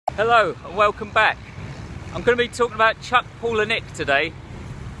Hello and welcome back. I'm going to be talking about Chuck Palahniuk today.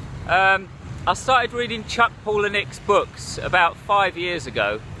 I started reading Chuck Palahniuk's books about 5 years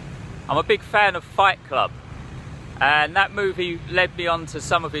ago. I'm a big fan of Fight Club, and that movie led me on to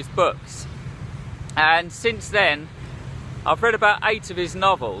some of his books. And since then, I've read about 8 of his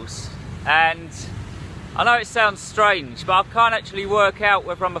novels, and I know it sounds strange, but I can't actually work out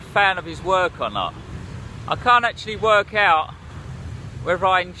whether I'm a fan of his work or not. I can't actually work out whether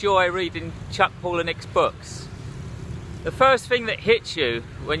I enjoy reading Chuck Palahniuk's books. The first thing that hits you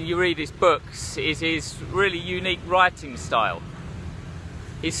when you read his books is his really unique writing style.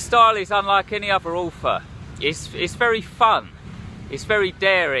 His style is unlike any other author. It's very fun, it's very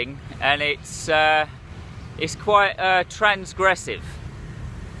daring, and it's quite transgressive,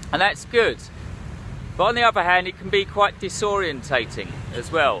 and that's good. But on the other hand, it can be quite disorientating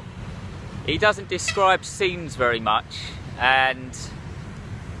as well. He doesn't describe scenes very much, and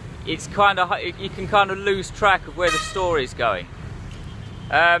it's kind of, you can kind of lose track of where the story is going.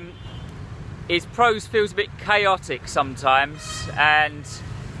 His prose feels a bit chaotic sometimes, and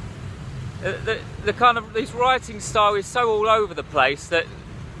the kind of, his writing style is so all over the place that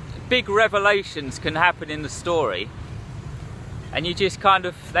big revelations can happen in the story, and they just kind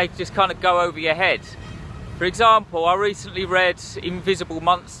of go over your head. For example, I recently read Invisible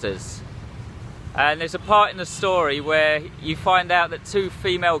Monsters, and there's a part in the story where you find out that 2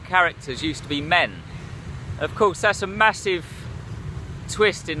 female characters used to be men. Of course, that's a massive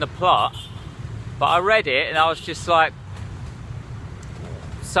twist in the plot, but I read it and I was just like,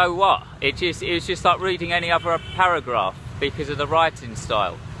 so what? It was just like reading any other paragraph because of the writing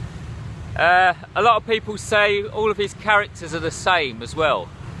style. A lot of people say all of his characters are the same as well.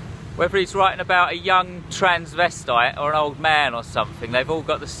 Whether he's writing about a young transvestite or an old man or something, they've all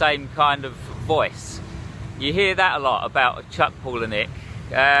got the same kind of voice. You hear that a lot about Chuck Palahniuk.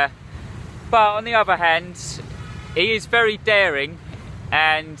 But on the other hand, he is very daring,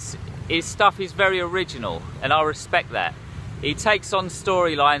 and his stuff is very original, and I respect that. He takes on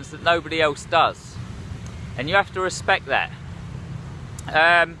storylines that nobody else does, and you have to respect that.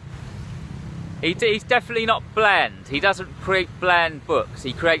 He's definitely not bland. He doesn't create bland books.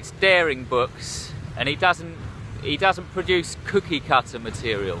 He creates daring books, and he doesn't produce cookie cutter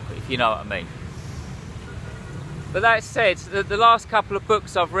material, if you know what I mean. But that said, the last couple of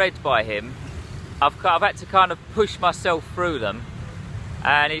books I've read by him, I've had to kind of push myself through them,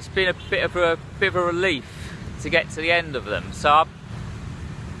 and it's been a bit of a relief to get to the end of them. So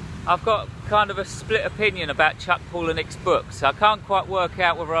I've got kind of a split opinion about Chuck Palahniuk's books. I can't quite work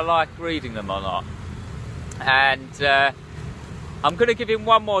out whether I like reading them or not. And I'm going to give him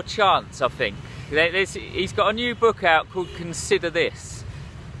one more chance, I think. He's got a new book out called Consider This.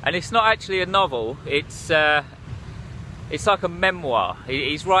 And it's not actually a novel, it's like a memoir.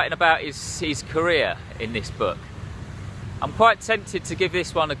 He's writing about his career in this book. I'm quite tempted to give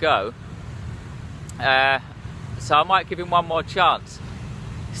this one a go. So I might give him one more chance.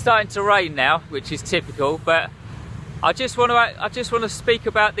 It's starting to rain now, which is typical, but I just want to speak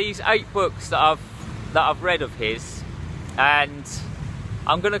about these 8 books that I've read of his, and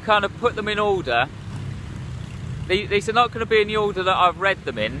I'm going to kind of put them in order. These are not going to be in the order that I've read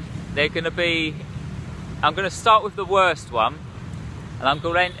them in. They're going to be, I'm going to start with the worst one, and I'm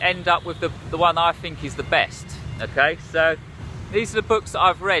going to end up with the one I think is the best. Okay, so these are the books that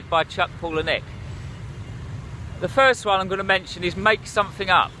I've read by Chuck Palahniuk. The first one I'm going to mention is Make Something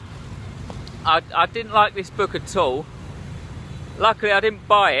Up. I didn't like this book at all. Luckily I didn't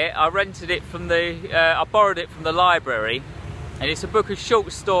buy it. I rented it from I borrowed it from the library, and it's a book of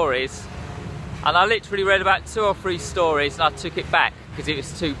short stories, and I literally read about 2 or 3 stories and I took it back because it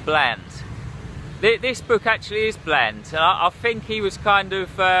was too bland. This book actually is bland, and I think he was kind of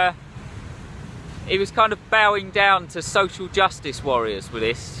bowing down to social justice warriors with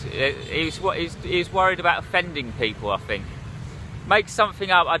this. He was worried about offending people, I think. Make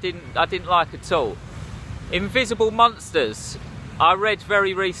Something Up I didn't like at all. Invisible Monsters I read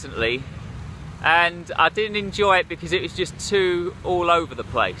very recently, and I didn't enjoy it because it was just too all over the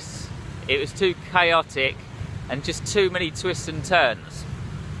place. It was too chaotic and just too many twists and turns.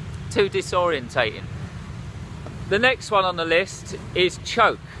 Too disorientating. The next one on the list is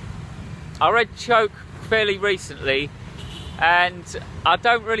Choke. I read Choke fairly recently, and I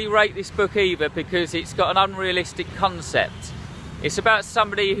don't really rate this book either because it's got an unrealistic concept. It's about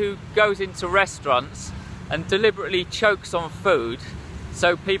somebody who goes into restaurants and deliberately chokes on food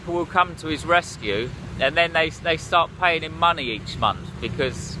so people will come to his rescue, and then they start paying him money each month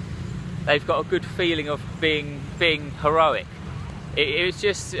because they've got a good feeling of being heroic. It was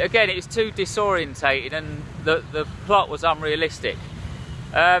just, again, it was too disorientating, and the plot was unrealistic.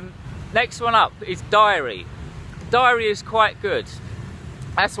 Next one up is Diary. Diary is quite good.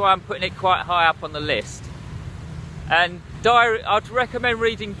 That's why I'm putting it quite high up on the list. And Diary, I'd recommend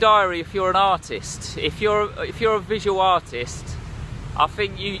reading Diary if you're an artist. If you're a visual artist, I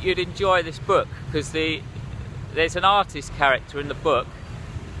think you'd enjoy this book, because there's an artist character in the book,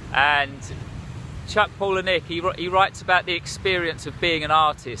 and Chuck Palahniuk, he writes about the experience of being an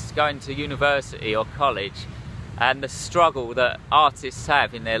artist, going to university or college, and the struggle that artists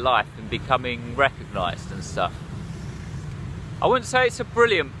have in their life and becoming recognised and stuff. I wouldn't say it's a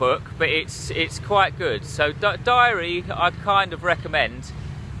brilliant book, but it's quite good. So Diary, I'd kind of recommend.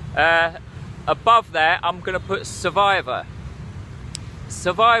 Above that, I'm going to put Survivor.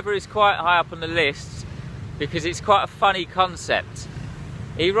 Survivor is quite high up on the list because it's quite a funny concept.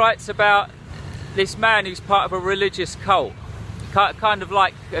 He writes about this man who's part of a religious cult, kind of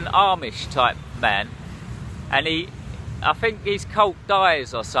like an Amish type man, and I think his cult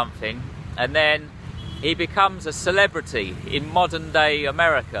dies or something, and then he becomes a celebrity in modern day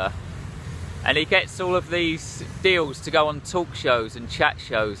America, and he gets all of these deals to go on talk shows and chat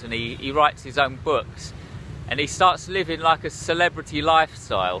shows, and he writes his own books, and he starts living like a celebrity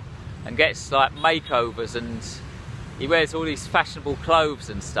lifestyle and gets like makeovers, and he wears all these fashionable clothes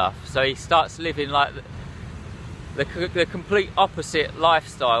and stuff. So he starts living like the complete opposite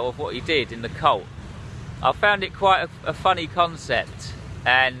lifestyle of what he did in the cult. I found it quite a funny concept,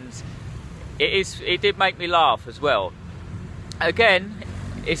 and it did make me laugh as well. Again,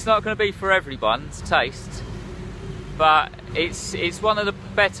 it's not going to be for everyone's taste, but it's one of the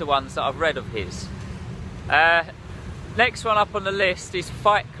better ones that I've read of his. Next one up on the list is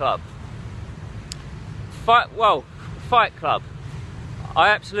Fight Club. Fight Club. I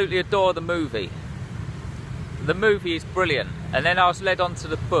absolutely adore the movie. The movie is brilliant, and then I was led on to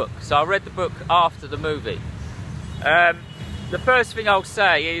the book, so I read the book after the movie. The first thing I'll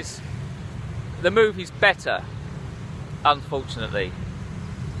say is the movie's better, unfortunately.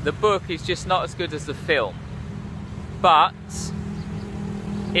 The book is just not as good as the film. But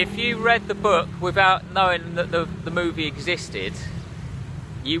if you read the book without knowing that the movie existed,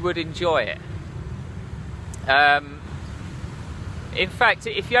 you would enjoy it. In fact,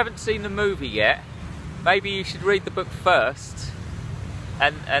 if you haven't seen the movie yet, maybe you should read the book first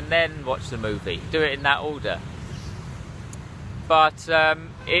and then watch the movie. Do it in that order. But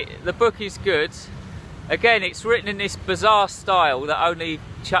the book is good. Again, it's written in this bizarre style that only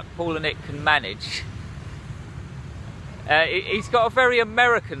Chuck Palahniuk can manage. He's got a very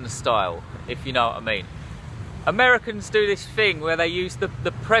American style, if you know what I mean. Americans do this thing where they use the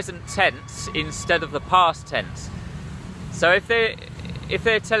present tense instead of the past tense. So if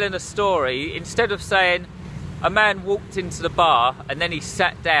they're telling a story, instead of saying a man walked into the bar and then he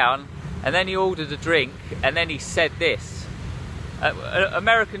sat down and then he ordered a drink and then he said this.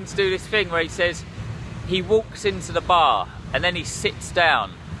 Americans do this thing where he says he walks into the bar and then he sits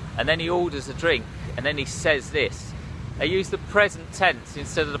down and then he orders a drink and then he says this. They use the present tense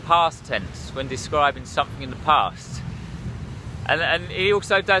instead of the past tense when describing something in the past. And he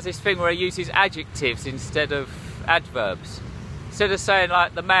also does this thing where he uses adjectives instead of adverbs. Instead of saying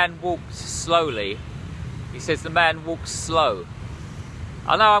like the man walked slowly, he says the man walks slow.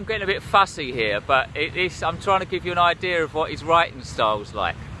 I know I'm getting a bit fussy here, but I'm trying to give you an idea of what his writing style's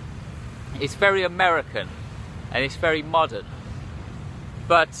like. It's very American and it's very modern.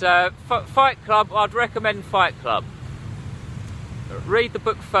 But Fight Club, I'd recommend Fight Club. Read the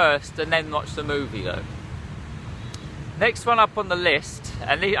book first and then watch the movie though. Next one up on the list,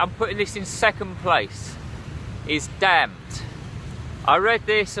 and I'm putting this in second place, is Damned. I read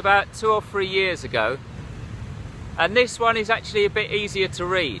this about 2 or 3 years ago, and this one is actually a bit easier to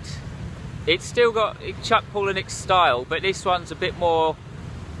read. It's still got Chuck Palahniuk's style, but this one's a bit more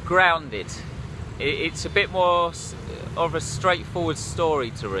grounded. It's a bit more of a straightforward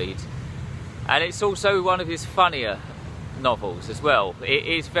story to read, and it's also one of his funnier novels as well. It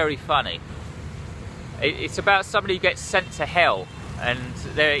is very funny. It's about somebody who gets sent to hell, and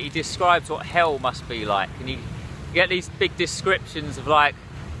he describes what hell must be like, and you get these big descriptions of like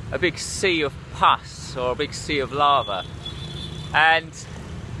a big sea of pus or a big sea of lava. And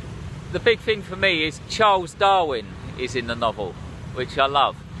the big thing for me is Charles Darwin is in the novel, which I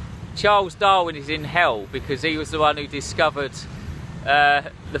love. Charles Darwin is in hell because he was the one who discovered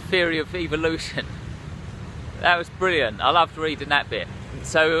the theory of evolution. That was brilliant. I loved reading that bit.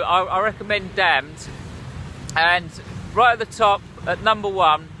 So I recommend Damned. And right at the top, at number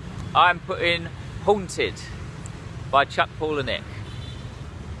 1, I'm putting Haunted by Chuck Palahniuk.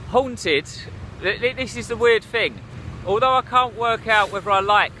 Haunted, this is the weird thing. Although I can't work out whether I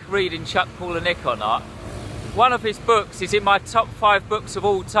like reading Chuck Palahniuk or not, one of his books is in my top 5 books of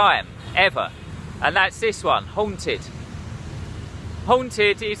all time, ever. And that's this one, Haunted.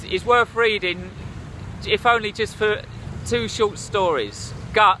 Haunted is worth reading, if only just for 2 short stories,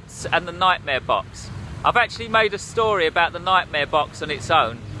 Guts and the Nightmare Box. I've actually made a story about the Nightmare Box on its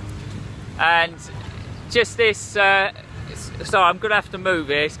own. And just this, sorry, I'm going to have to move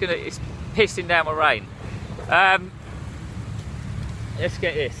here, it's pissing down with rain. Let's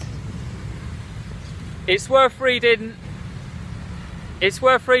get this. It's worth reading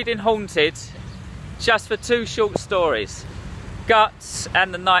Haunted just for 2 short stories, Guts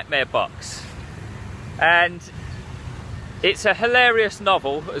and the Nightmare Box. And it's a hilarious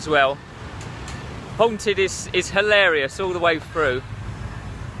novel as well. Haunted is hilarious all the way through,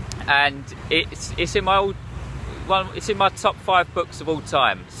 and it's in my top 5 books of all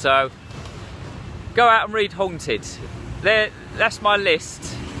time. So go out and read Haunted. That's my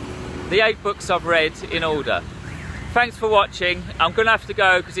list. The 8 books I've read in order. Thanks for watching. I'm gonna have to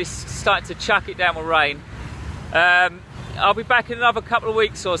go because it's starting to chuck it down with rain. I'll be back in another couple of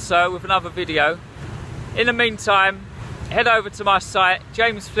weeks or so with another video. In the meantime, head over to my site,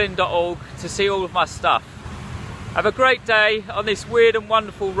 jamesflynn.org, to see all of my stuff. Have a great day on this weird and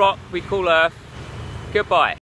wonderful rock we call Earth. Goodbye.